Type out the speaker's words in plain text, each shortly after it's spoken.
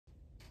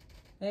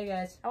Hey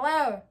guys.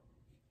 Hello.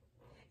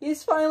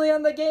 He's finally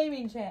on the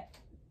gaming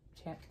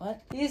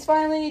what? He's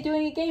finally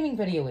doing a gaming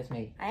video with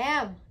me. I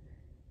am.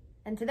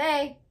 And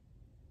today,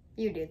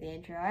 you do the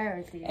intro. I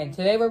always do. And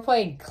today we're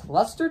playing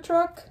Cluster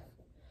Truck.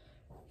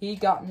 He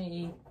got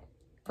me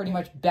pretty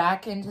much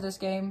back into this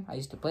game. I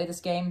used to play this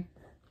game.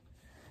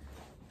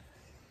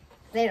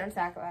 They don't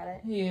talk about it.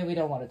 Yeah, we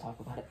don't want to talk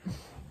about it.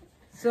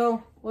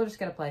 So, we're just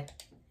gonna play.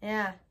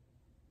 Yeah.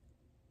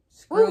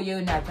 Screw Woo. you,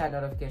 Snapchat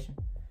notification.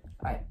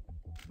 Alright.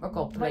 We're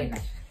called play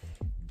now.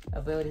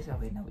 Abilities. Oh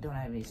wait, no, we don't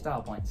have any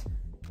style points.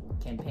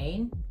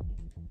 Campaign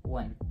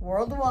 1.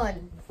 World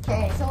 1.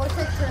 Okay, so let's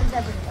take turns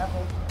every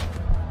level.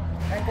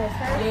 Right goes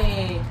first.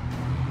 Yay!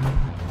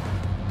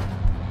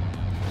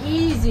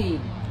 Easy!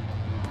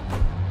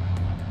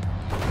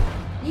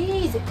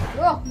 Easy.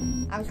 Whoa.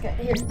 I'm just gonna,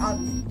 here, I'll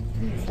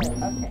use it.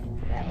 Okay,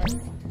 that works.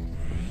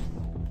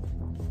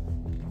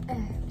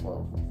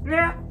 Whoa.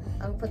 Yeah. I'm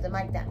gonna put the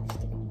mic down.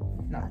 Just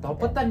kidding. No, don't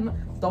put the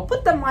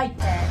mic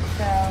there. Okay,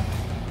 so.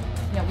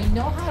 Yeah, we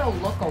know how to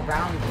look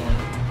around game.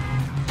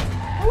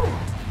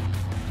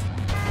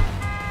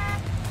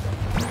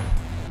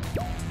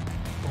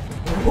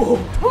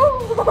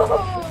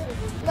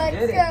 Let's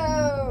Did it.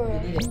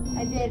 go! You did it.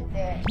 I did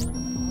it.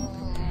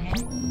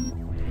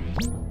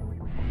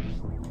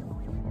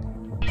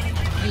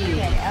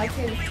 Okay, L2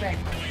 sprint.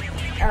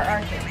 Or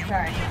R2,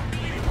 sorry.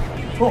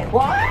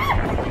 What?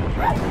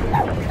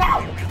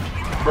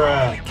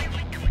 Bruh.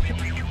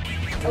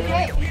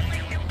 Okay.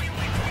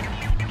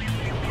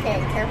 Okay,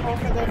 careful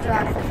for those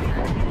rocks this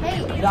time. Hey,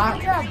 good Rock.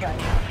 job,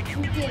 buddy. You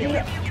did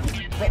it.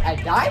 Wait, I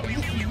died? You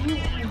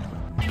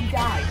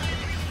died.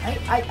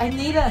 I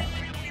need a...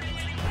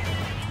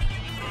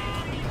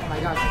 Oh my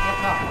gosh, I can't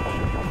talk.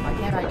 Why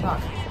can't I talk?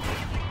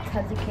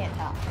 Because you can't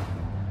talk.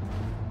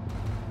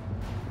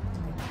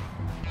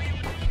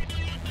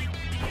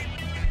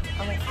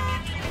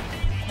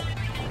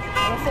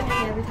 I'm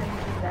assuming every time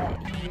you do that,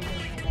 you're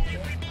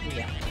doing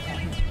Yeah. it.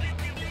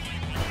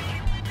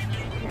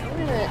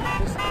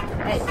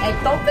 Hey,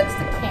 don't fix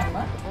the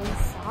camera. I'm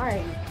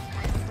sorry.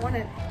 I just want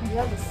to be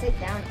able to sit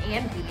down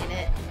and be in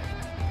it.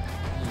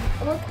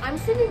 Look, I'm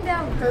sitting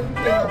down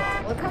perfectly.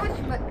 Look how much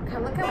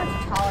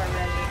taller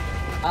Red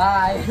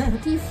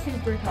is. He's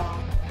super tall.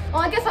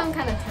 Well, I guess I'm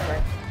kind of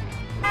short.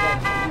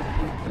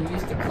 Yeah, you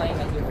used to claim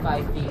that you're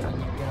 5 feet when you're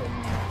really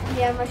not.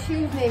 Yeah, my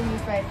shoes made me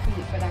 5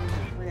 feet, but I'm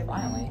really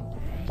Finally.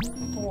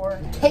 4.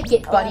 Take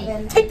it, buddy.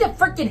 11. Take the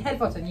freaking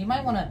headphones, and you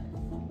might want to...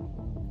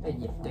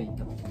 Yeah, there you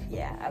go.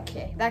 Yeah,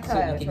 okay. That's how So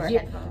I you was can wear hear...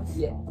 headphones.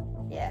 Yeah,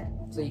 Yeah.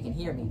 so you can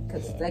hear me,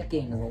 because that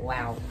game is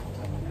loud.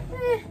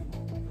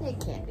 It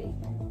can be.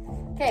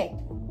 Okay,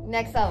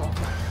 next level.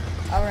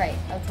 Alright,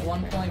 okay.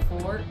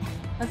 1.4.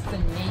 That's the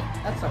name.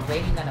 That's a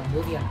rating that a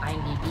movie on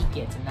IMDb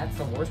gets, and that's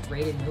the worst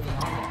rated movie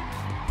on there.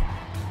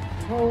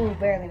 Oh,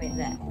 barely made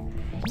that.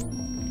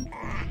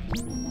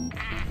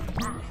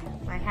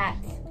 My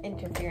hat's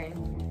interfering.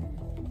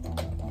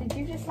 Did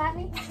you just slap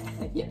me?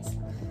 Yes.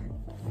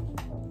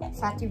 It's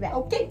not too bad.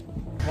 Okay.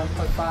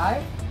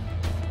 1.5.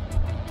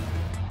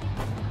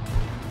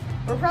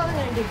 We're probably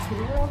gonna do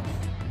 2 worlds.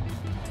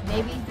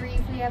 Maybe 3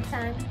 if we have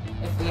time.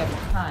 If we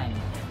have time.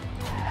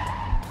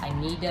 I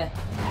need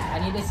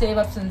to save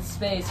up some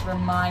space for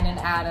mine and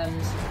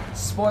Adam's.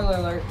 Spoiler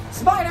alert.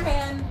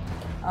 Spider-Man!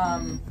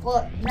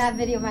 Well, that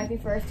video might be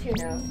first. Who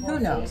knows? Who We'll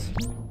knows?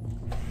 see.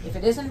 If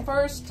it isn't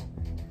first,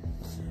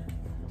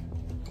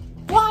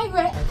 why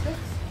Red?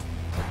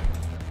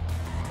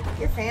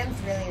 Your fans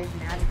really are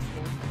mad at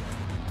you.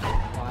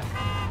 Why?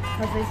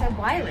 Because they said,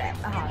 why rap?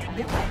 Oh,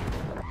 yeah.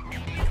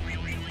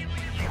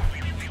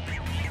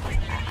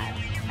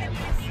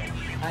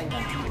 I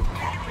know.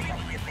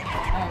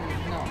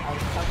 No, I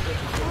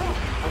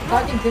was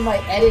talking to my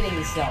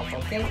editing self,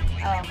 okay?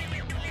 Oh.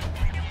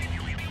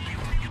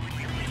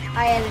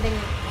 I editing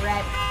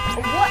red.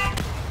 What?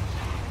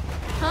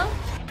 Huh?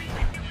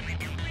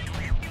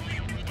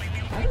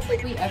 I don't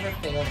think we ever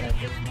failed at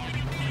this one.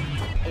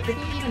 Like, did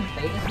we even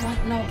play this one?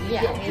 No,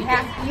 Yeah, you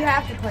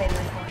have to play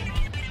this one.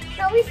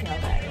 No, we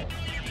failed at it.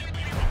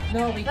 No,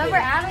 we Remember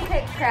didn't. Adam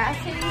kept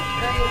crashing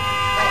right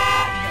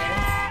on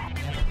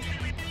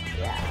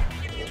there? Yeah.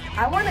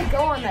 I want to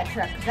go on that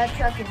truck, because that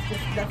truck is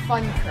just the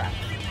fun truck.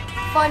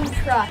 Fun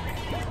truck.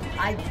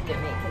 I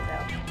didn't make it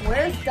though.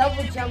 Where's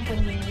double jump when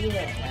you need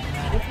it?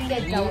 We can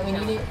get double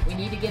jump. We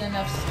need to get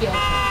enough skill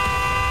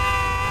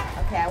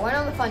points. Okay, I went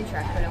on the fun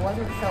truck, but it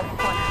wasn't so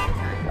fun at the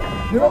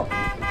time. No.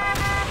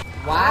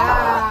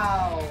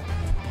 Wow.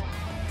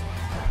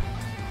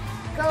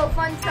 Go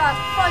fun truck,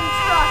 fun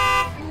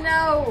truck.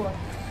 No.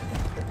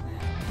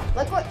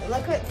 Look what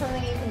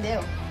something you can do.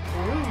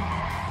 Ooh.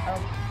 Oh.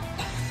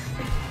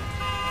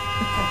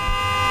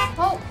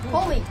 Oh,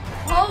 holy.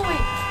 Oh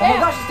my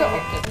gosh, it's still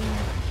okay.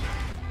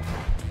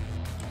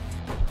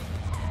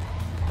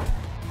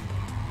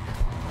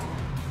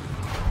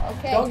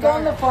 Okay. Don't go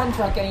on the fun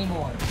truck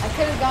anymore. I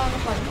could have gone on the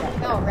fun truck.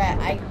 No, Rat.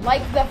 I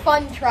like the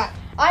fun truck.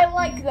 I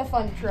like the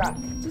fun truck.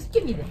 Just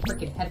give me the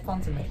freaking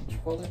headphones and the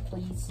controller,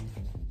 please.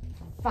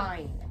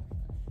 Fine.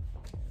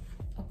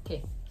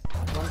 Okay.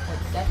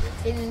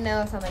 1.7. Didn't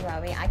know something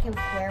about me. I can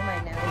flare my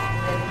nose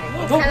really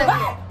big. It's kind of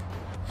weird.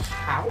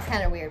 How? It's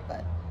kind of weird,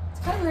 but It's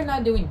kind of weird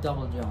not doing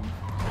double jump.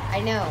 I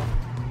know.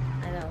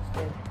 It's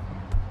good.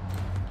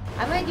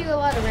 I might do a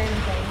lot of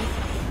random things.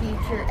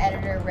 Future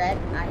editor Red.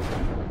 I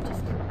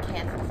just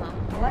cancel some.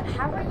 What?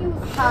 How are you?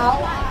 How?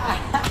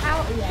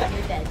 Yeah,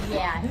 you're dead.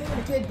 Yeah.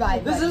 Goodbye.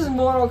 This buddy. is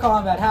Mortal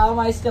Kombat. How am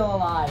I still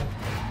alive?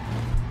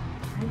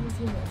 I didn't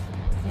see this.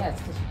 Yeah,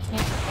 it's because you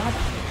can't stop it.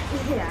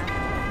 Yeah.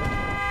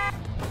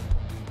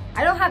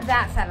 I don't have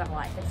that side of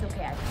life. It's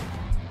okay. I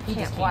He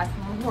can't just watch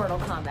Mortal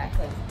Kombat.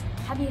 Cause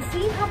have you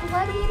seen how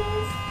bloody it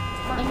is?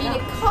 I mean,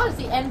 it caused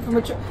the end for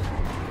mature.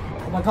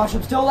 Oh my gosh,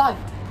 I'm still alive.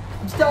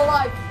 I'm still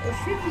alive. It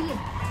should be a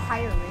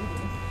higher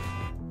rating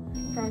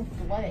from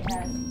what it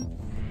has.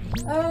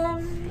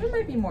 There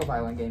might be more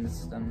violent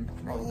games than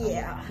Mortal Kombat.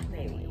 Yeah,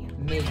 maybe.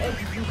 Maybe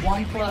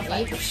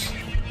 1.8.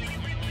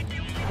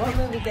 What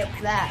movie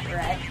gets that,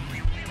 right?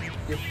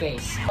 Your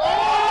face.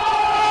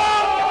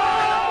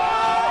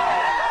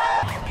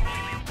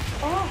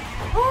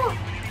 Oh!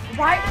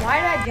 Why did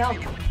I jump?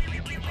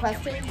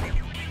 Question?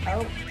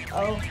 Oh.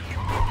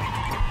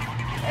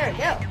 There we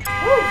go.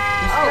 Woo!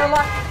 You're still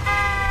alive.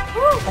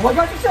 Woo! Oh my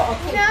gosh, you're still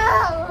okay. No!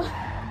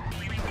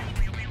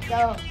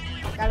 Go.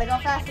 Gotta go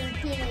faster.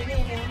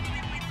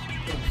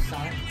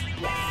 Sonic.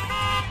 Yes.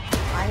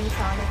 I'm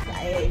Sonic.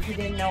 If you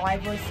didn't know, I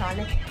voiced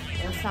Sonic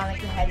in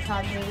Sonic the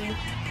Hedgehog movie.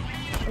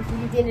 If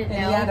you didn't know.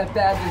 And he had a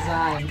bad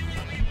design.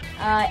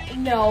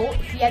 No,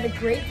 he had a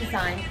great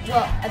design.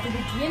 Well, at the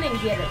beginning,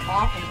 he had an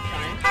awful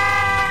design.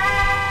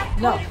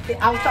 No,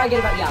 I was talking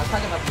about, I was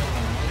talking about the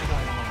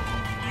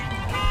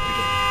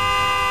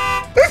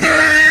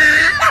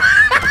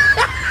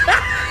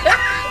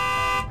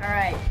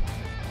Alright.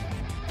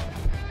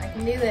 I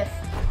can do this.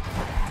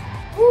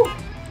 Woo!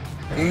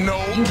 No.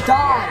 You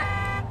died!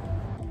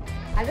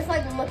 I just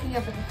like looking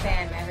up at the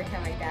fan every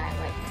time I die. I'm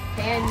like,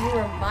 fan, you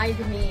remind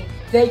me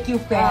Thank you,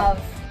 fan.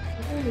 of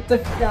The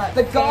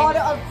god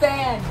of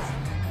fans.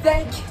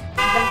 Thank you.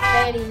 the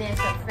fanniness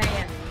of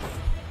fans.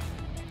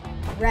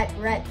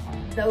 Red,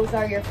 those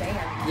are your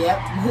fans. Yep.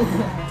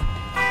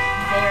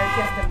 They're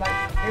just a bunch.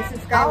 Your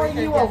subscribers How are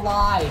are you just...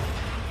 alive?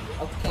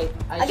 Okay.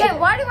 Again,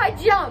 why do I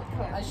jump?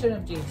 I shouldn't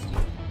have jinxed you.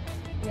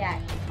 Yeah.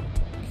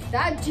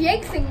 Stop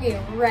jinxing me,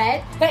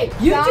 Red. Hey,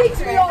 you Stop jinx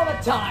me it. all the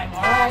time,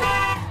 alright?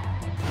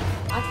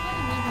 I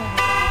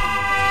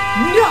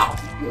kind of need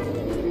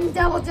my... No!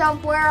 Double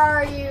jump, where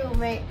are you,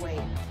 mate? Wait.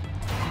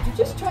 Did you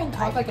just try and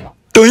talk like an...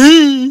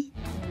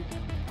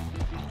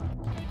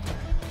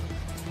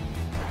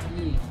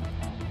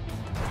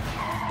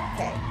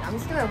 Okay, I'm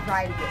just gonna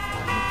ride this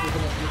one. You're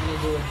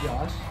gonna do a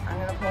Josh? I'm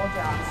gonna pull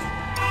Josh.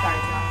 Sorry,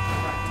 Josh.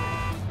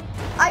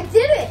 I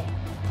did it!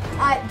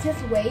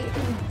 Just wait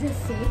and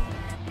just see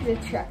the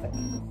traffic.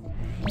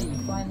 Hey, you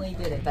finally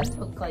did it. That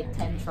took like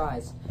 10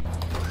 tries.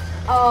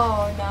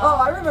 Oh no. Oh,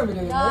 I remember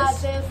doing Not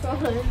this. this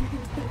one.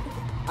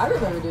 I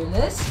remember doing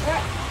this.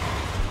 Red.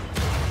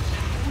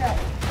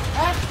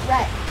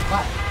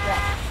 What?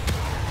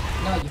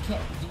 No, you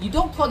can't. You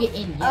don't plug it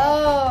in yet.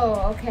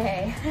 Oh,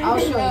 okay. I'll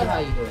show you how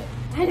you do it.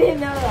 I didn't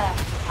know that.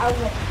 I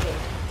was like,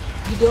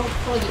 You don't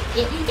plug it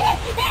in.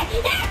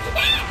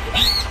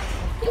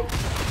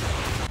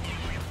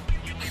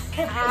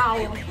 ow.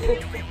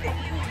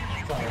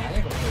 Sorry, I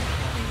never played.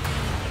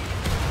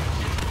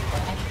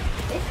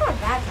 It's not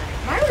that time.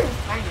 My room's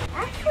fine.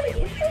 Actually,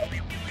 is it?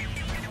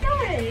 No,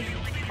 it is.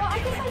 Well, I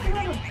guess I do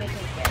have a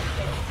bigger bed.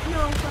 No,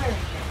 I'm sorry.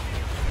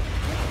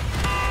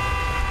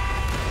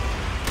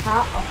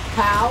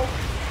 How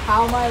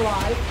am I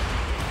alive?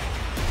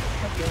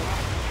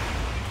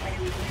 Like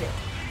you did it.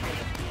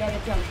 You gotta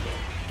jump here.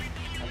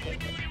 Okay,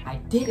 good. I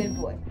did Good it.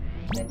 boy.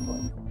 Good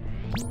boy.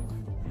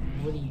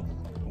 What do you?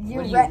 You're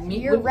What do you Rhett,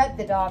 mean? you're What- Rhett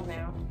the dog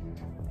now.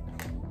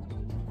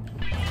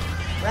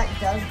 Rhett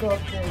does go up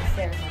the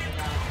stairs like a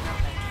dog.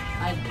 Nothing.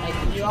 I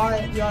You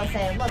always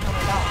saying, look, I'm a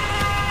dog.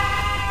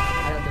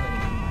 I don't do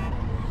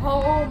anything.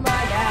 Oh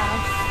my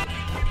gosh.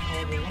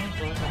 Oh, the one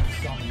girl that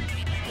saw me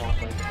walk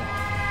like a dog.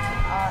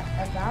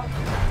 About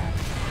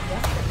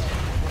yesterday.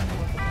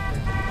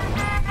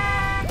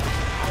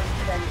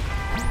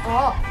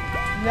 Oh,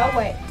 no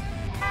way.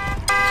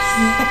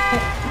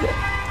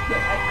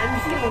 I'm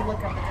just gonna look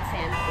up at the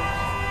sand.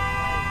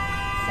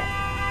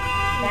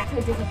 That's how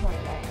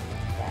disappointed I am.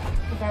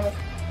 If I was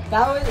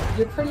That was,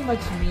 you're pretty much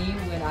me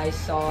when I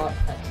saw a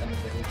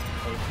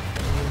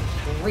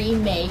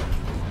remake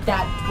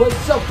that was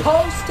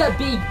supposed to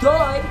be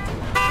good.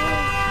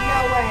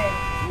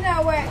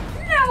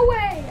 no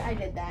way. I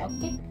did that.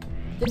 Okay,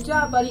 good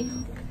job, buddy.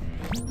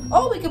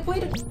 Oh, we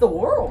completed the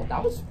world.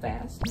 That was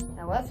fast.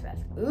 That was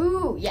fast.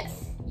 Ooh,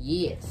 yes.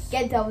 Yes.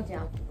 Get double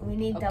jump. We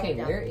need double Okay,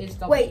 jump. where is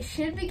double? Wait,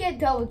 should we get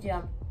double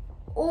jump?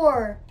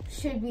 Or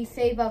should we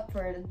save up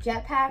for the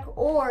jetpack?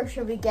 Or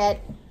should we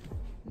get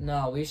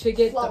No, we should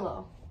get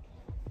slow-mo?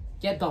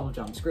 get double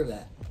jump. Screw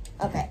that.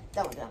 Okay,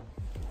 double jump.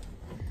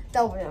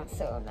 Double jump's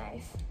so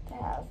nice to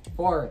have.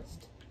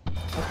 Forest.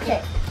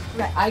 Okay,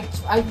 right. I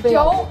failed.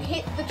 Don't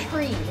hit the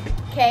tree,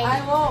 okay?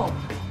 I won't.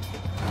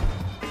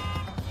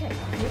 Okay,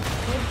 good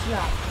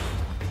job.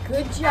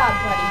 Good job,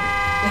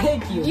 buddy.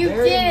 Thank you. You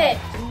very did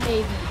much. it.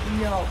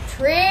 Maybe. No.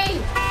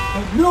 Tree.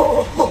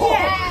 No!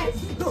 Yes!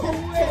 No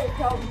Just way!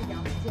 go.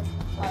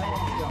 I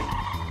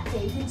want to go.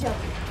 Okay, you can jump.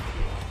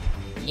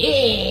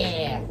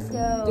 Yeah! Let's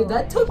go. Dude,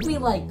 that took me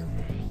like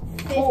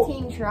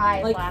 15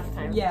 tries like, last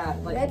time. Yeah,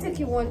 like That took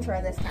you 1 try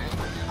this time.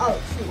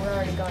 Oh, shoot, we're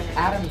already going in.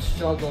 Adam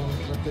struggled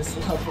with this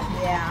level.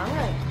 Yeah, I'm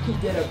gonna... He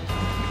did it.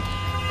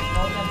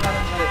 No, I got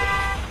him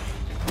right.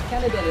 He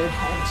kinda did it.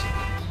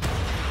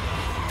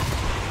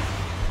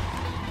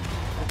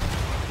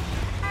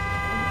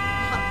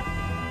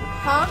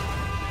 Huh?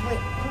 Wait,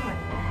 oh my...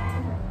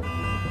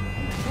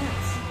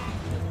 Yes.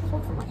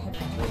 Hold for my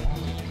headphones right now.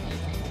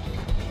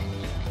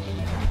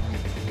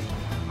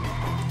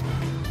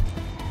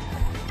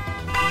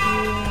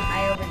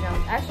 I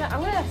overjumped. Actually,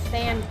 I'm gonna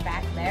stand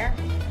back there.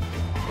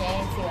 Okay,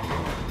 and see what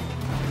happens.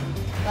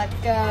 Let's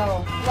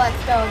go.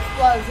 Let's go.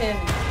 Explosion.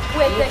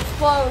 With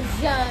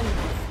explosions.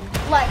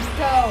 Let's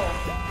go.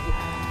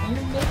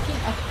 You're making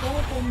a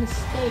horrible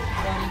mistake,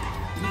 buddy.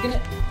 You're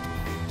gonna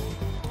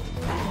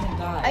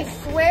die. I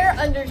swear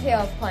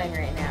Undertale's playing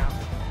right now.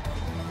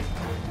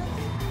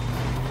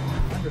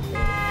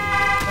 Undertale.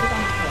 What is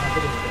Undertale on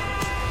video games?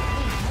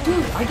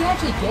 Dude, I can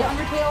actually get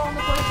Undertale on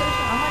the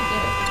PlayStation. I might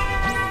get it.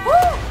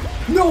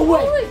 No way!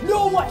 Holy- No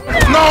way!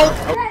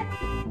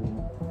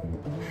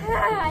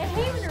 I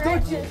hate when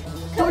Don't you-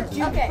 don't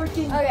you okay,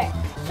 freaking- Okay,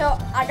 so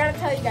I gotta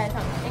tell you guys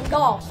something. In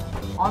golf,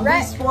 On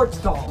Red- Wii Sports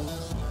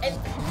Golf. and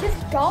just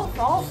golf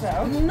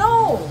also.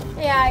 No!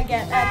 Yeah, I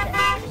get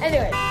okay.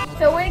 Anyway,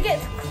 so when it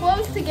gets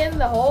close to getting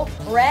the hole,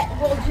 Rhett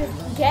will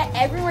just get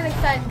everyone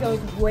excited and goes,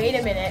 wait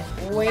a minute,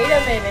 wait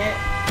a minute,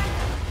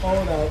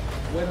 Hold up.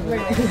 Wait a wait a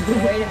minute. minute,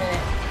 wait a minute.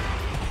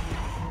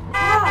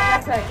 Ah,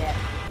 that's what I get.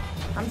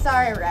 I'm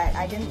sorry, Rhett.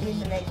 I didn't mean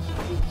to make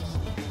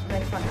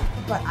fun of you,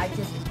 but I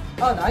just,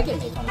 Oh no, I get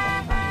made fun of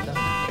all the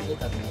time. It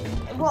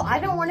doesn't. well, I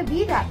don't want to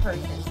be that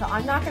person, so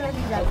I'm not going to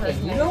be that Okay,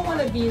 person. you don't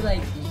want to be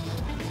like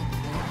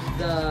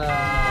the.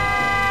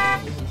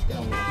 He's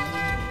gonna win.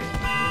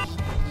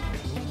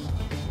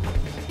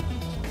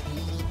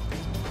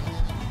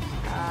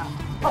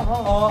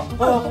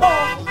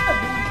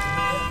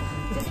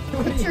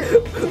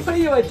 What are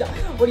you?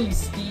 What are you,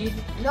 Steve?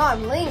 No,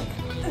 I'm Link.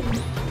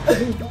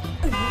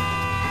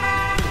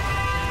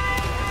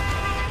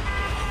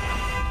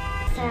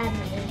 Sad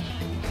minute.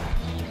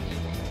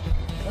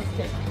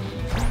 Okay.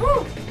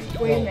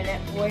 Wait a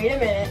minute. Wait a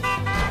minute.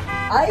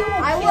 I will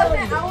I kill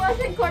wasn't. you. I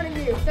wasn't quoting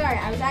you. Sorry.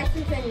 I was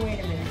actually saying, wait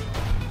a minute.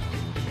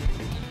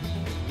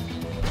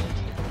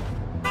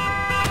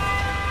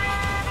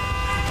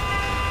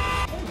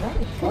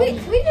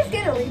 Can we just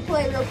get a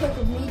replay real quick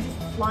of me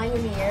just flying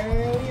in the air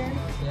earlier?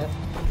 Yep.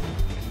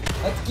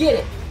 Let's get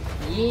it.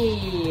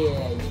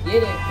 Yeah, you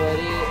did it,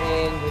 buddy,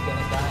 and we're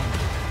gonna die.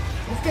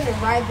 I'm just gonna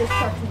ride this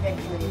truck to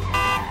victory.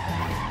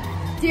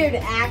 Dude,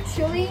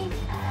 actually,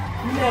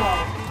 no.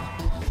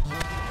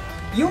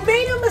 You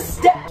made a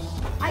mistake.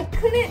 I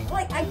couldn't go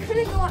on. I guess I could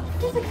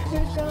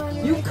have gone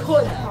on. You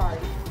could It's have. hard.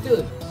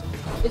 Dude,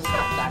 it's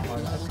not that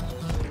hard.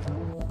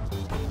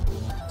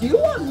 Do you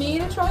want me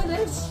to try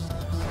this?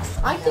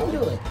 I can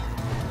do it.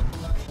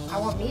 I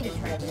want me to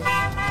try this.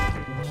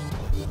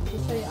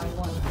 Just say I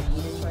want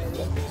me to try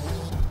this.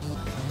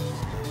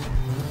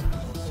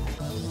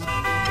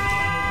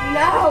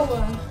 No!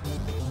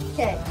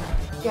 Okay,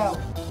 go.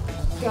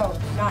 Go.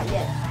 Not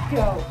yet.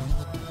 Go.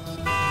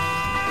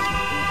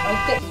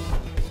 Okay.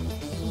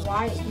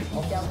 Why did you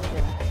double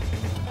it?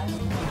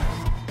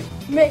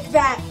 Make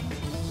that!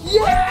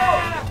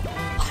 Yeah!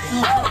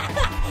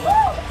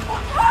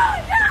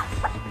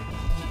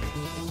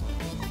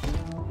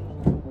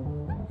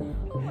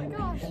 Oh my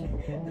gosh.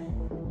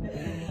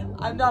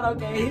 I'm not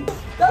okay.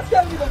 That's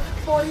gonna be the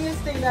funniest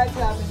thing that's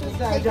happened this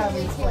entire Taking time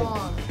way we've too played.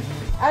 long.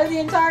 Out of the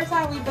entire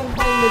time we've been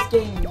playing this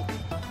game,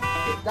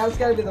 that's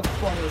gotta be the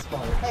funniest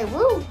part. Hey, woo!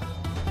 You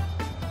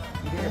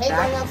I did a hate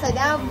going back- upside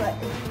down, but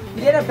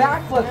You did a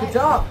backflip. Good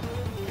job.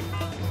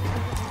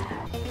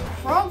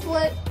 front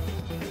flip.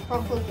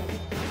 Front flipping.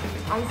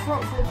 I'm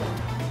front flipping.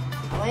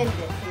 I landed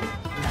it, see?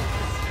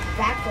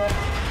 Back flip.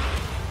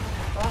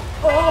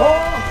 Oh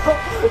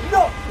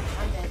no!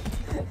 I'm dead.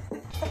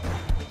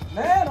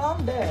 Man,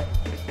 I'm dead.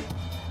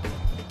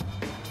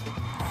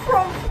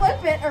 Front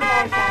flip it or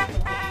back flip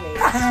it, please.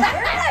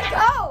 Where did I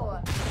go?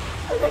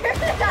 Where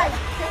did I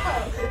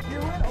go? You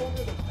went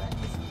over the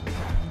fence.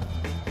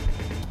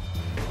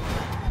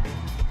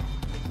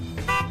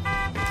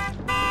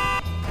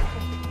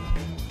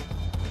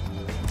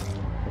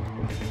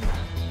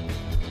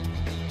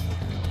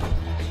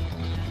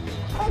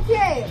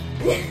 Okay.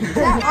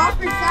 That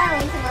awkward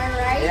silence, am I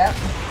right? Yep.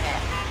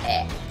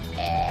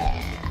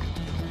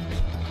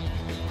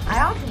 I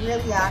act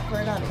really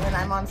awkward when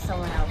I'm on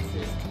someone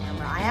else's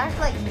camera. I act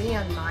like me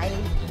on my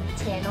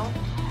channel.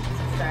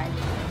 Subscribe,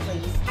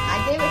 please.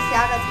 I gave a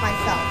shout out to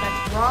myself.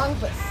 That's wrong,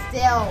 but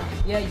still.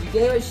 Yeah, you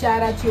gave a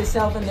shout out to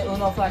yourself in the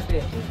Uno Flash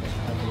video.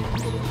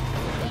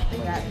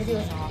 That video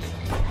was awesome.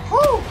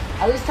 Whew!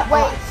 At least to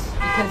Wait. us,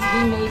 because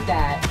we made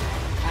that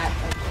at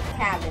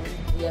Cabin.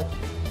 yep.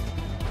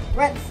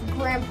 Rhett's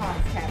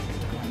grandpa's cabin.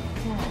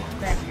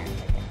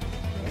 grandparents,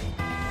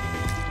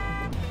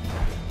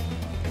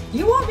 Do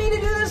you want me to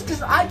do this?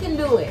 Because I can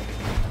do it.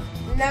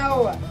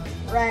 No,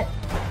 Rhett.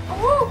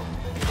 Oh,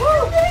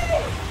 oh,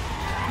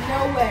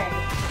 no way.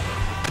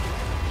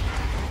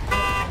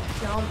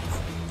 Jumped.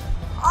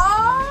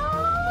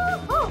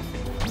 Oh!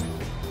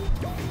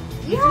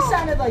 You just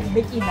sounded like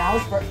Mickey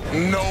Mouse. For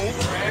No.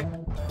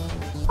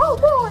 Oh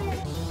boy!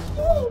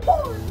 Oh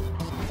boy!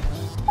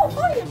 Oh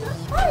hi,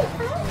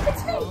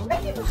 it's me,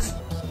 Mickey Mouse.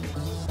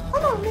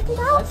 Hello, Mickey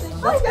Mouse.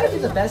 that's gotta be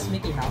the best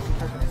Mickey Mouse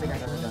impression I think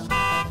I've ever done. I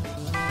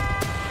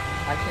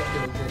can't do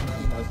a good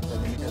Mickey Mouse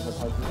impression because of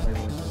how deep my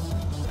voice is.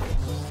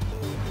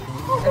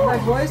 Oh, If my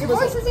voice your was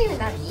voice isn't even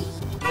that deep.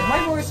 If my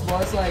voice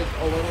was like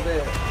a little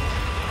bit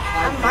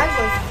My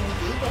voice isn't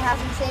deep. It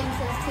hasn't changed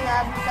since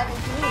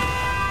 2017. No,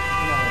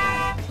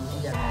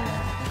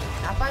 definitely.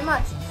 Not by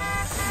much.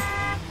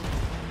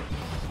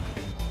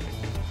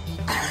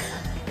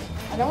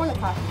 I don't want to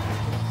talk.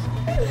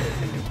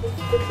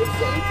 It's the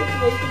same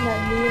situation that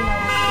me and my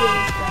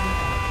mysterious friend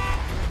had.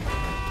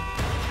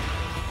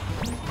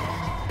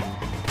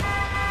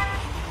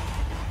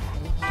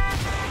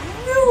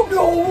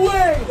 No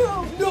way!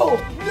 No!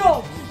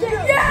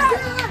 Yes!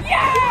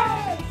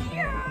 Yes!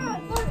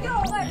 Let's go!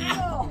 Let's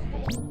go!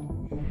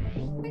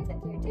 Wait,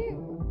 that's you too.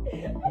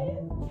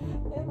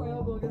 And my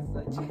elbow gets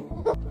such.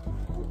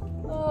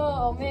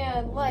 Oh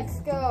man, let's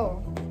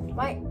go.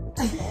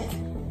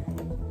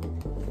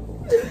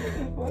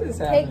 What is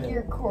happening? Take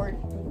your cord.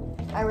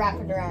 I wrap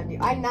it around you.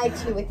 I knight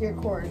you with your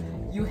cord.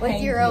 You with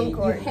hanged your me. own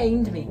cord. You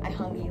hanged me. I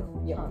hung you.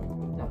 Yeah.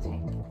 Hung. No, it's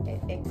hanged.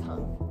 It's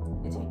hung.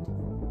 It's hanged.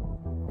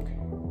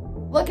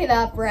 Look it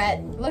up,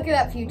 Rhett. Look it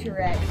up, future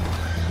Rhett.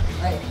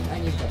 I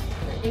need that.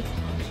 It's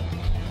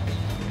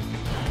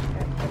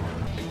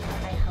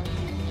I hung you.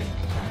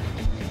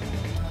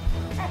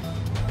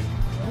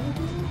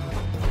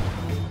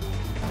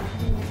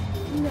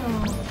 No.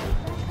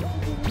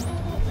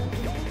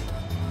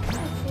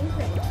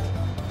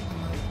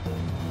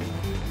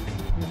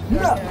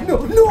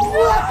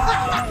 No!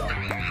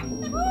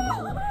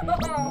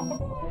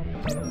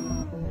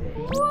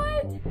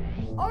 What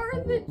are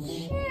the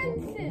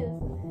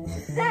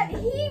chances that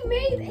he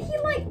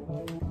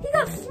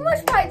got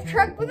smushed by a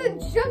truck, but then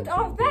jumped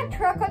off that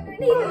truck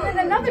underneath, and then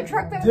another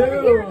truck that was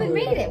over here and then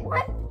made it?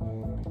 What?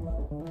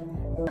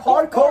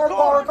 Hardcore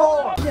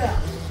parkour!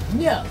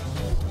 No!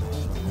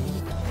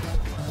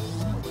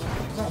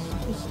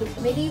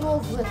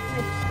 Medieval's the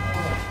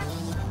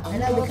fifth. I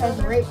know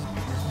because rape.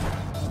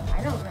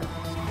 I don't know.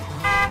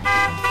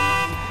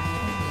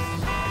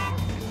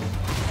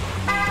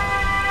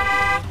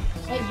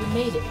 Hey, you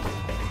made it.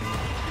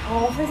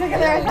 Oh, for a second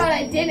there, I thought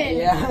I didn't.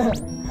 Yeah.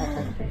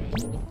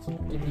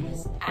 Give me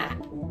this.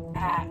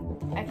 Yeah.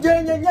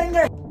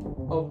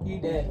 Oh, you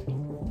did.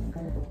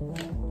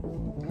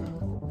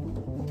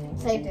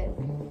 Saved it.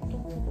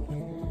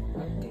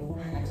 Okay,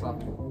 next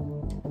level.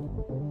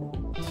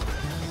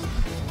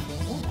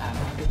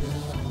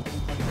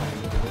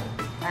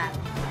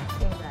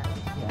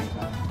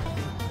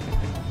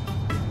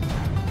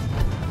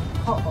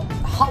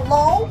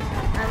 Hello? I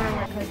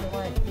remember because it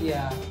went.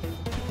 Yeah.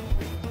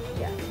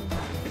 Yeah.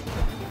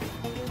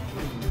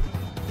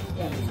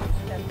 Yeah.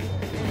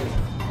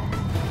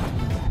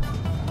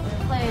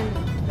 We're playing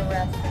the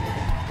rest of it.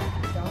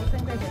 Don't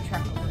think there's a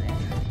truck over there.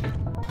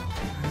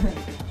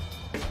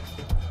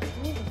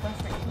 We need to brush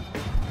our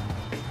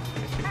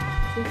teeth. I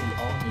think we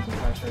all need to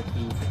brush our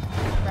teeth.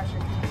 Brush our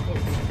teeth,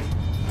 kids.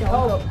 Don't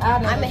Oh, go.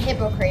 Adam. I'm a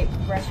hypocrite.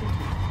 Brush your teeth.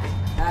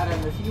 Adam,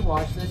 if you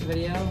watch this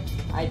video,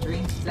 I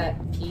drink that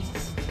peace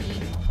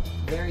tea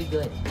very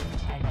good.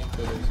 And I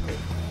did it was good.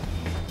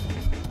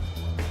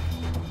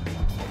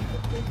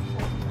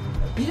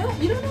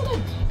 You don't know that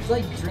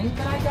like drink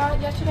that I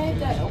got yesterday?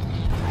 That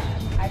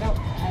I didn't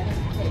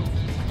taste.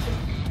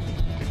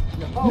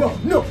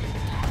 No.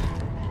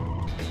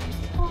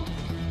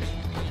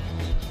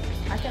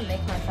 I can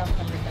make myself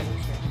some double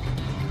shit.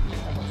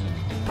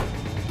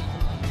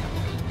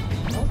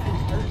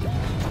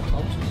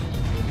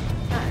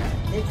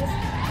 It just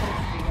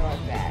makes me go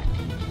like that.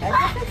 I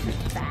think it's just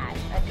fat.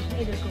 I just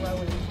need to grow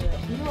into it.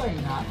 You are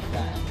not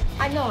fat.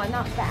 I know I'm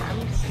not fat.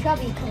 I'm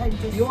chubby because I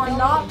just. You are still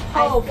not need-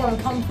 Po from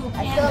Kung Fu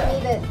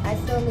Panda. I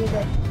still need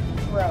to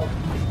grow.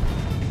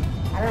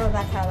 I don't know if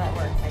that's how that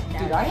works. I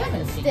doubt Dude, it. I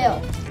haven't seen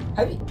Still.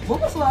 it. When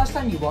was the last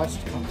time you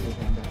watched Kung Fu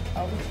Panda?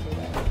 Oh, we can do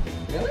that.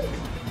 Really?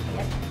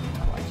 Yep. I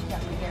watched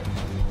that one here.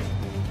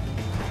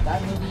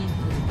 That movie.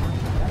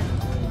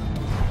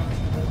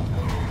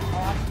 I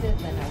watched it,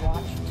 then I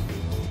watched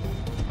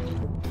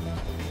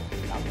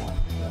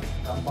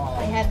Gumball.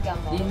 They had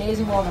Gumball. The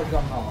Amazing World of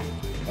Gumball.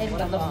 They had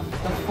One of the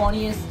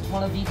Gumball.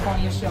 one of the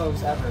funniest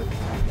shows ever.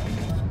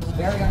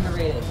 Very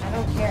underrated. I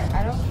don't care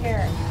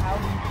how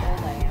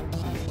old I am. I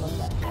love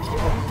that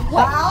show.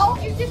 How?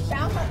 You just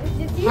bounce on,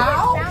 you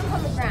How? just bounce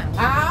on the ground.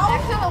 How?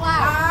 That's not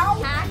allowed. How?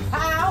 Hacks.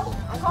 How?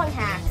 I'm calling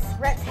hacks.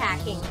 Rhett's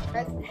hacking.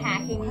 Rhett's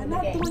hacking I'm the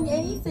not game. doing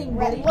anything,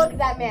 Rhett, buddy. look at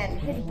that man.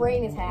 His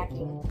brain is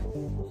hacking.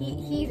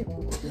 He's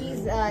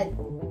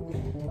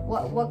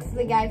what's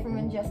the guy from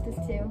Injustice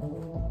 2?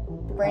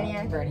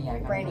 Brainiac.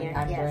 Brainiac. Brainiac,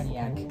 I'm yes.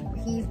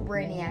 Brainiac. He's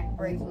Brainiac.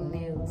 Breaking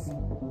news.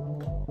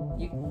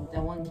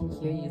 No one can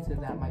hear you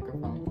through that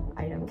microphone.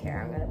 I don't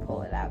care. I'm gonna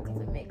pull it out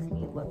because it makes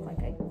me look like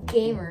a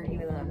gamer,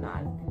 even though I'm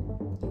not.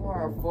 You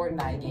are a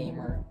Fortnite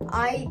gamer.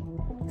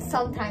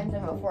 Sometimes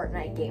I'm a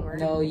Fortnite gamer.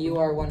 No, you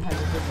are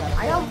 100%.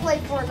 I don't play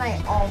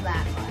Fortnite all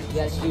that much.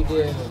 Yes, you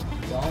do.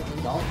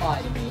 Don't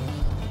lie to me.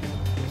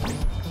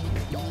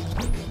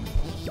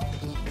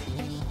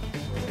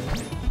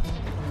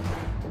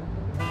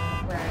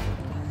 Right.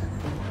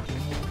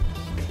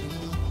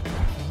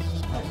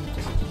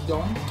 Just keep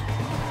going.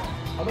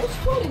 Are those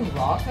floating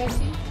rock I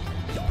see?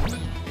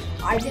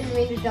 I didn't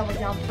mean to double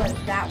jump, but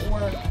that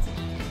worked.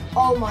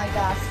 Oh my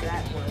gosh,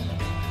 that worked.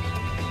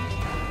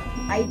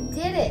 I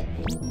did it.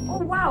 Oh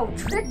wow,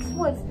 Tricks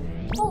was,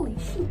 holy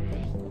shoot.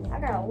 I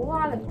got a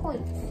lot of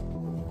points.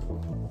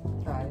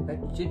 I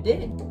bet you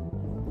did.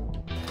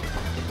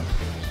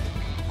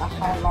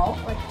 Hello?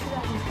 Like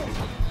 2,000 points.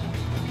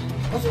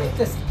 Let's make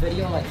this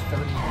video like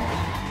 30 minutes.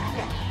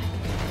 Yeah.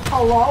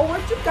 Hello?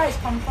 Where'd you guys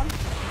come from?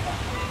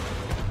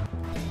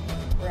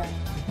 Right.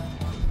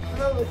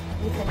 Maybe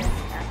we finish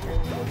after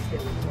World 2.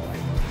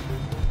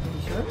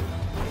 You sure?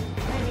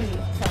 Maybe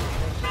something.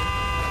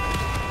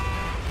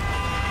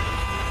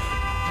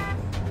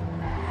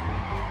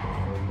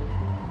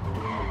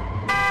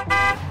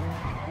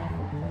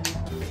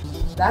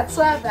 That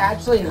slap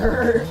actually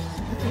hurt.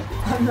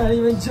 I'm not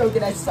even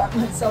joking. I slapped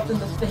myself in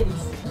the face.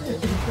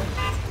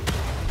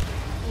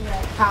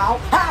 Yeah. How?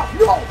 How?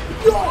 No!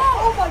 No!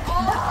 Oh my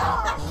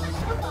god!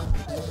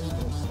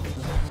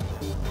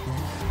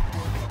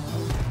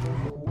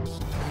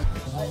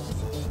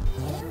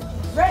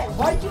 Red,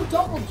 why'd you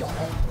double jump?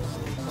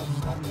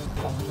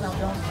 No, don't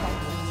jump.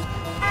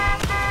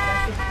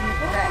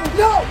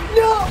 No!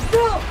 No!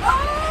 No! Oh!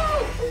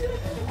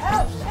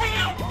 Ow!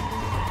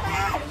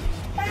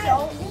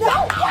 No!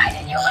 Why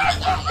did you let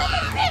me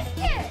miss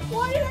it?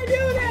 Why did I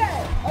do that?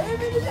 I didn't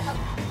mean to do that.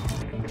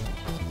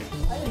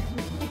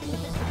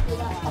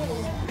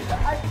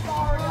 I'm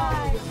sorry.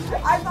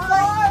 I'm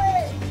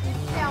sorry.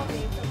 Just tell me,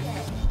 it's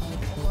okay.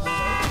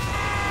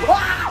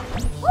 Wow!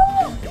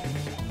 Woo!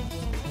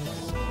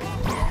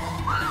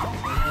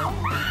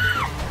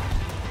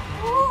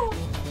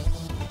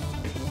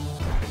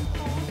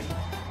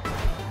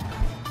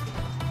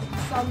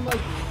 Sound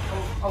like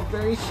a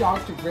very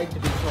shocked Greg to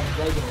be from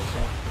regular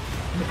show.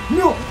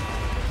 No!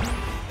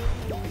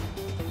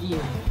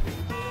 Yeah.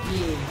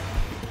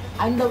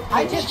 I'm the.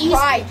 I just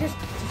tried.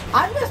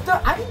 I'm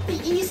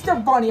the Easter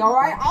Bunny. All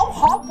right. I'll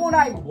hop when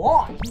I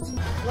want.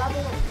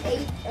 Level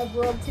 8 of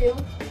World 2. I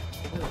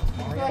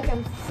feel like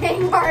I'm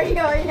saying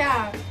Mario,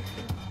 yeah.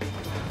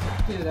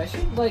 Dude, I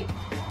should like.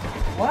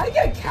 When I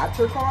get a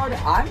capture card,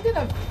 I'm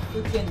gonna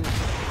freaking.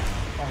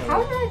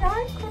 How did I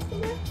die, question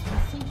mark? I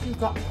think you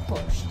got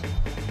pushed.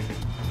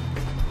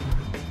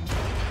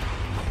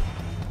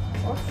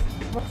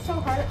 What's so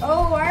hard?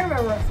 Oh, I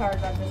remember what's hard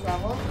about this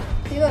level.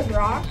 See those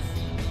rocks?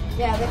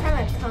 Yeah, they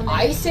kind of come in.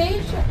 Ice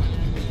Age?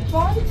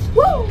 Vibes?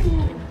 Woo!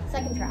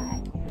 Second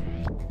try.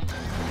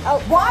 Oh,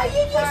 Why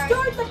did you sorry.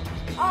 start the...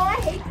 Oh, I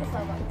hate this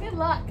level. Good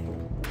luck.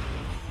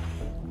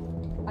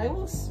 I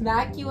will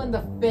smack you in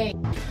the face.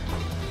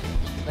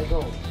 Let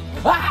go.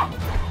 Ah!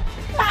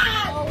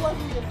 Ah! Oh, it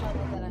wasn't this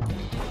level that I'm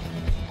thinking.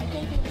 I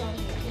think it was on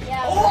here.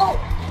 Yeah. Oh!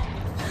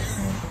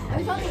 It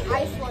was on the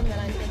ice one that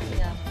I'm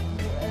thinking of.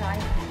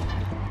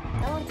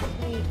 That one took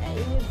me. It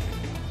was.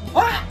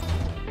 Ah!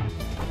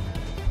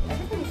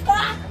 Everything's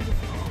Ah!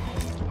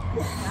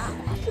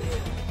 I'm just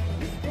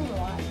scream a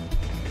lot.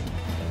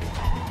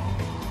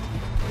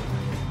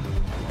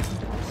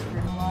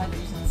 Scream a lot. You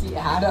should see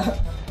Ada.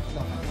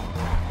 No.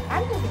 I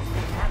didn't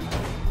scream that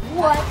much.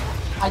 What?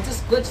 I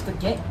just glitched the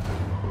game.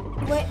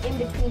 He went in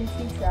between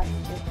two trucks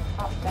to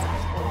pop back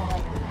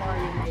like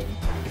Mario did.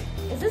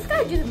 Is this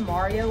guy just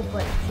Mario,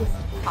 but just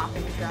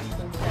popping trucks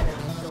instead of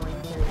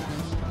going through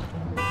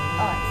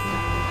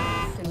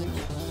sewage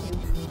tubes?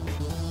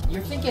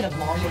 You're thinking of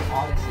Mario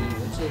Odyssey,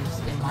 which is,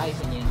 in my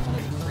opinion, one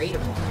of the greater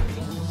Mario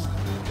games.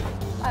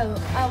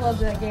 I love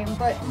that game,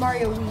 but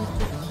Mario Wii is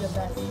just the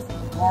best.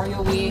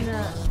 Mario Wii,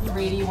 No.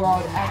 3D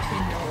World,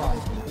 actually no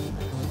Odyssey.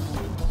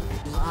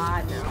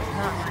 No,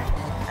 not mine.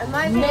 In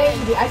my Maybe.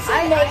 opinion, I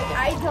say maybe.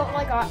 I don't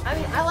like. I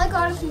mean, I like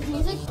Odyssey's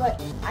music,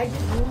 but I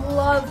just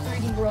love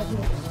 3D World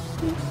music.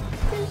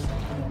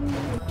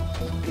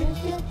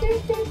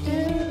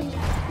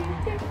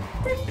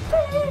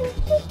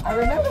 I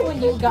remember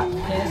when you got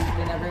pissed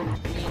whenever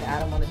me and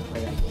Adam wanted to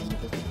play that game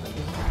because we played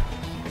it.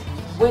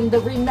 When the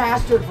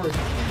remastered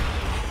version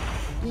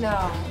came.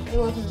 No, it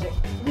wasn't it.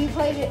 We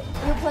played it.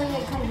 We were playing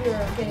it because we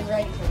were getting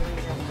ready for the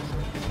remaster.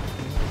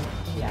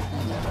 Yeah.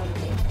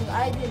 Because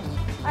I didn't.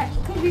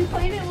 Because we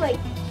played it like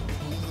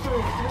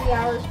for 3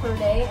 hours per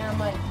day, and I'm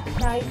like,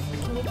 guys,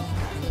 can we just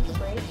take a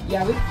break?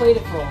 Yeah, we played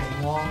it for a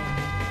long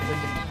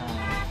freaking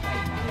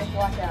time. Like,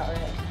 watch out,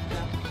 right?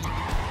 No.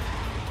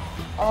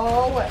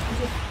 Oh,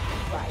 just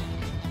right.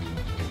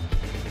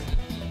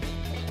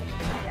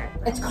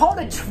 Yeah, It's called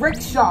a trick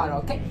shot,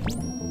 okay?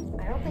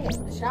 I don't think it's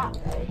the shot,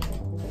 though.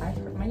 I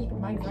hurt my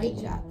right Great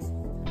shots.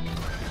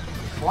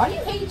 Why do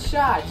you hate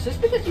shots? Just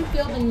because you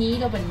feel the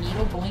need of a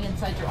needle going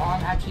inside your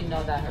arm, actually,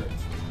 no, that hurts.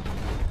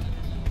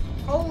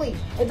 Holy.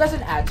 It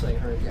doesn't actually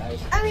hurt, guys.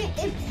 I mean,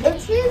 it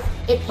pinches.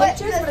 It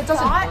pinches, but it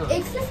doesn't hurt.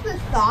 It's just the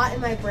thought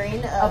in my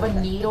brain Of a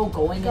needle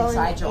going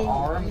inside your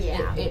arm.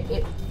 Yeah.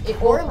 It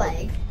or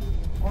leg.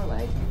 Or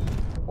leg.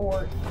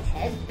 Or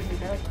head. You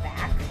know, like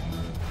back.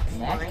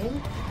 Neck.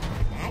 Spine.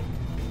 Neck.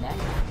 Neck.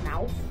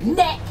 Mouth.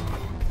 Neck!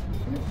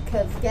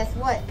 Because guess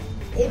what?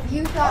 If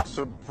you thought...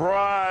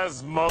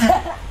 Surprise,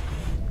 mother...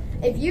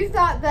 If you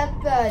thought that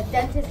the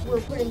dentists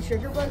were putting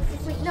sugar bugs to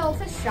sleep, no,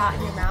 it's a shot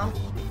in your mouth.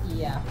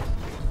 Yeah.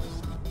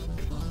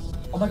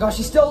 Oh my gosh,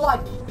 he's still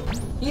alive!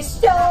 He's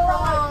still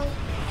alive!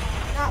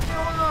 Not for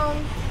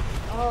long.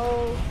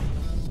 Oh.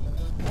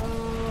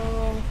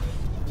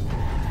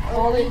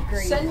 Polly,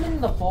 great. send him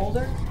the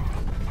boulder.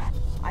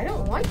 I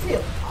don't want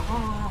to.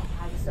 Oh,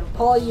 I'm so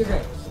Polly, you're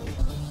good.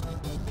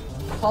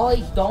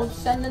 Polly, don't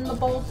send in the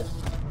boulder.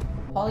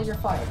 Polly, you're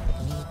fired.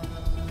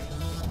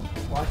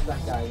 Watch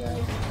that guy,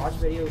 guys. Watch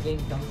Video Game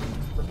Duncan.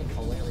 It's freaking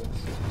hilarious.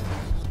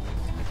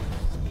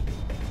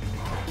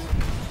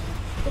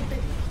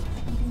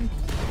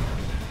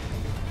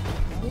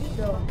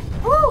 So,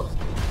 oh!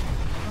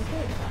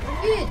 Okay, I'm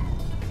good.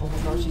 Oh my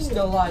gosh, she's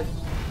still alive.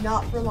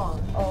 Not for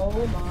long. Oh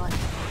my.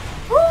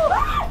 Oh!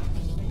 Ah!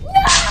 No!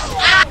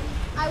 Ah!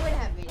 I would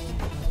have made it.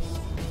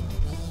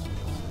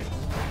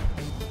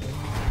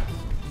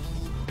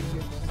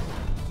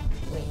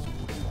 Wait,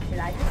 did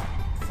I just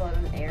float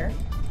in the air?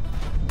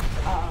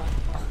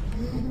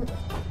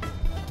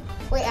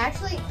 Wait,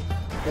 actually,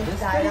 let's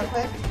die real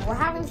quick. What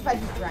happens if I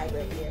just drive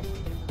right here?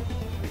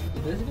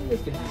 This video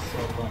is gonna be so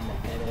fun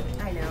to edit.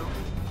 I know.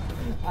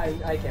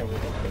 I can't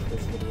wait to edit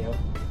this video.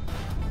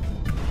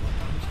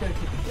 I'm just gonna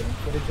keep getting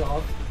footage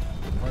off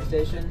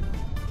PlayStation. And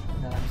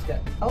then I'm just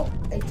gonna. Oh,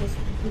 it just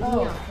put me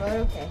Oh. off, but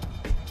okay.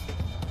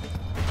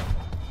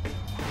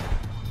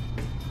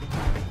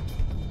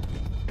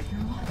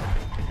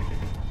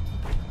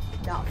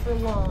 Not for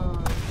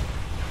long.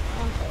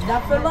 Okay.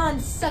 Not for long,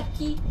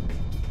 sucky.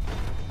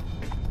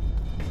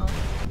 Oh.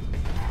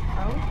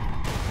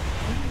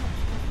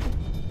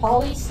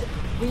 Polly,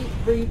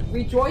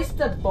 rejoice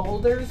the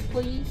boulders,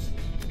 please.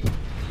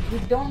 We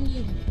don't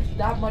need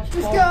that much.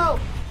 Let's boulders. go!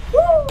 Woo!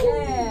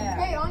 Yeah.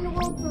 Okay, on to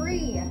world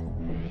 3.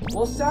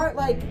 We'll start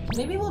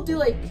maybe we'll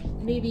do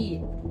maybe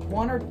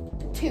 1 or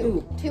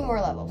 2. 2 more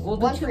levels. We'll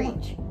do 1 for 2 more.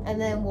 each. And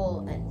then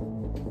we'll end.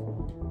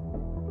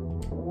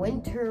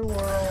 Winter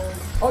World.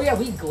 Oh yeah,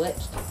 we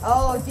glitched.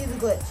 Oh, do the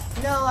glitch.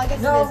 No, I guess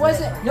No, it it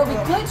wasn't. isn't. No, we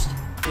glitched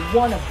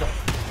one of them.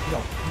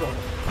 No.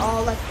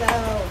 Oh, let's go.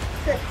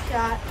 Trick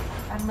shot.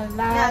 I'm alive.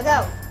 Now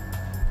go.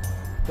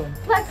 Don't.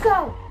 Let's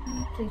go.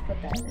 Please put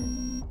that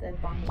in the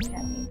bomb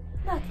heavy.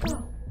 Let's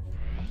go.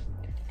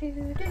 It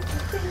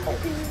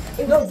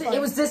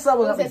was this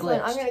level that we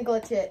glitched. I'm gonna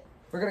glitch it.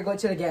 We're gonna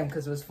glitch it again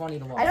because it was funny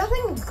to watch. I don't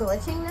think it's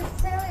glitching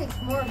necessarily.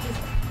 It's more of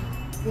just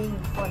being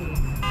funny.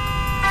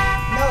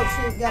 No,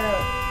 she's gotta.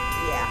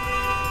 Yeah.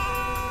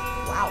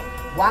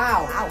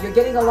 Wow. You're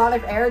getting a lot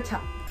of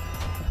airtime.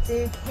 So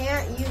you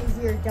can't use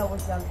your double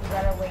jump. You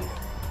gotta wait.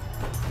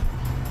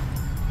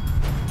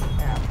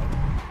 Yeah.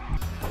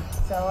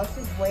 So let's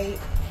just wait.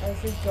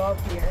 Let's just go up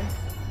here.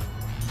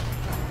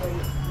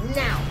 Wait.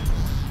 Now.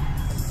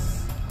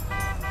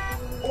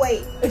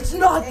 Wait. It's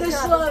not this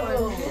not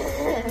level. this one.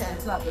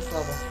 It's not this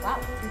level. Wow,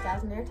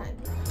 2,000 airtime.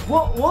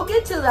 We'll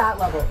get to that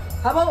level.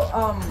 How about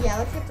Yeah,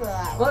 let's get to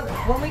that.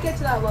 when we get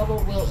to that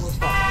level, we'll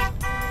stop.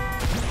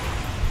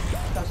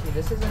 Trust me,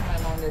 this isn't my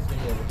longest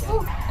video, okay?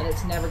 Ooh. And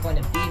it's never going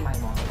to be my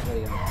longest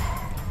video.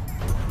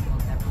 You'll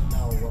never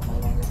know what my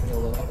longest video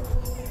will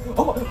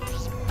be.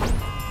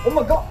 Oh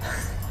my god!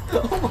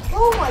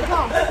 Oh my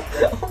god!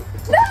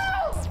 No!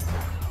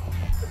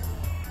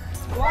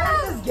 Why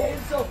is this game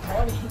so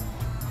funny?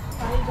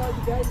 I know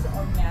you guys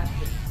are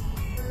masters.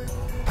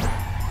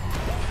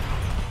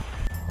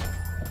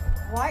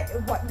 What?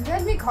 You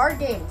guys make hard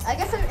games. I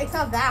guess it's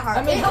not that hard.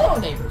 I mean, Hello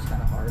Neighbor's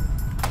kind of hard.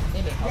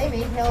 They They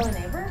made Hello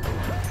Neighbor?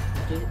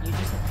 You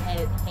just had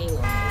Halo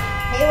Neighbor.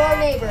 Halo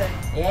Neighbor.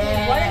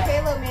 Yeah. What if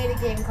Halo made a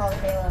game called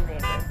Halo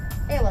Neighbor?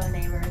 Halo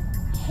Neighbor.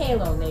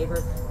 Halo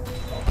Neighbor.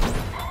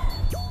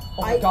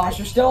 Oh my gosh,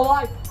 you're still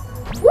alive!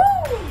 Woo!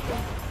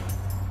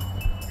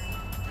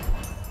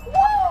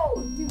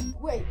 Woo! Dude,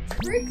 wait.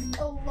 Tricks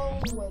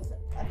alone was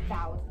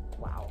 1,000.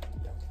 Wow.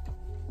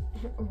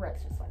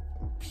 Red's just like,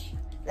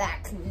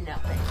 that's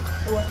nothing.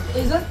 It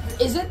wasn't.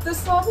 Is it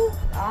this level?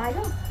 I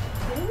don't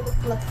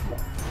think. Let's look.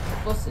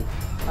 We'll see.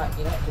 Alright,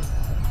 you know what?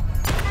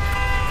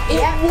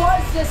 Yeah. It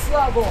was this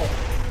level!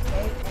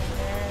 Okay, and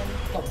then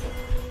Oh.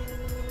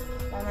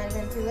 that might have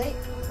been too late.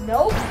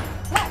 Nope.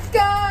 Let's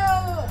go!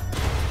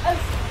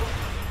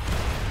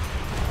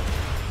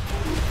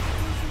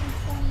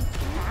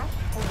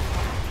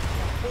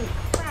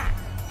 Cat.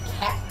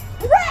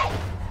 Red!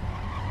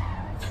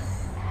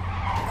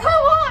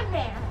 Come on,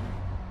 man!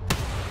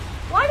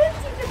 Why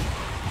didn't you just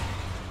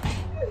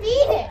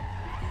beat it?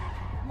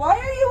 Why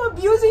are you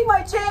abusing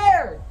my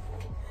chair?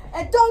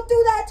 And don't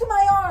do that to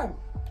my arm!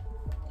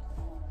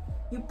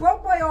 You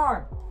broke my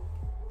arm!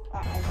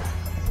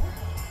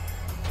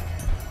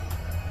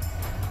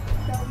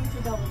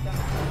 the double jump.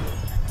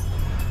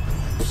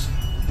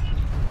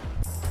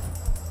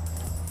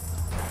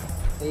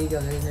 There you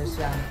go, there's no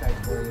sound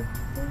effect for you.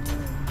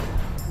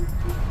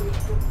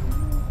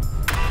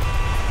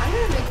 I'm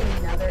gonna make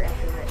another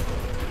Echo Red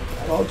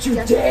video. Don't you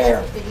Just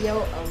dare! this video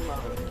alone.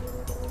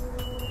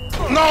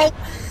 No!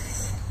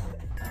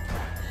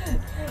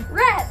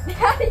 Rat,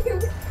 how do you?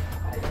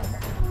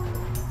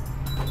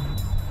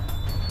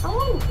 How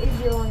long is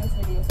your longest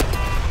video?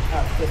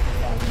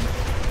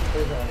 55.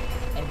 There's a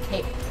and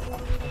tape.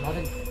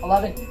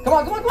 11. Come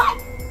on!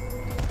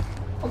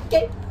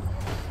 Okay.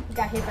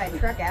 Got hit by a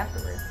truck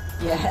afterwards.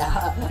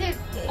 Yeah. Dude,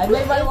 I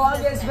made my who is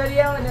longest this man?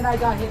 video and then I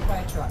got hit by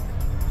a truck.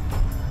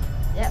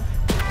 Yep.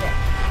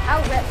 How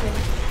Rat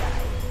finished this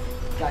guy?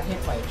 Got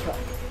hit by a truck.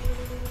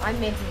 I'm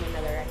making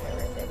another Echo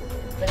Red video,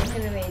 but it's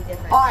gonna be a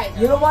different. Alright,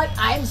 you know what?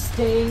 I'm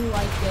staying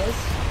like this.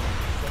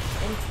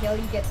 Until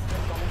you get to the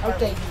one part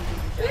Okay. where you can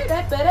do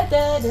jump.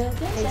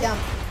 Hey, Hey, jump.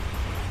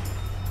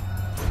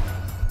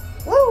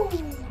 Woo!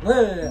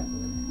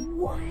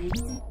 What?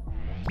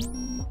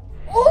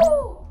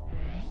 Oh!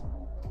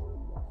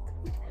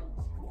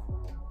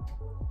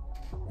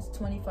 It's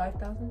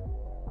 25,000?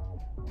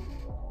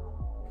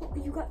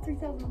 You got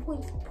 3,000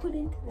 points put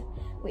into that.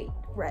 Wait,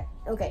 Brett.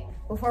 Okay,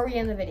 before we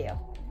end the video.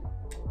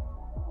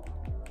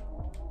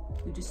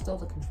 You just stole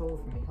the controller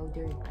from me. How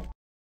dare you?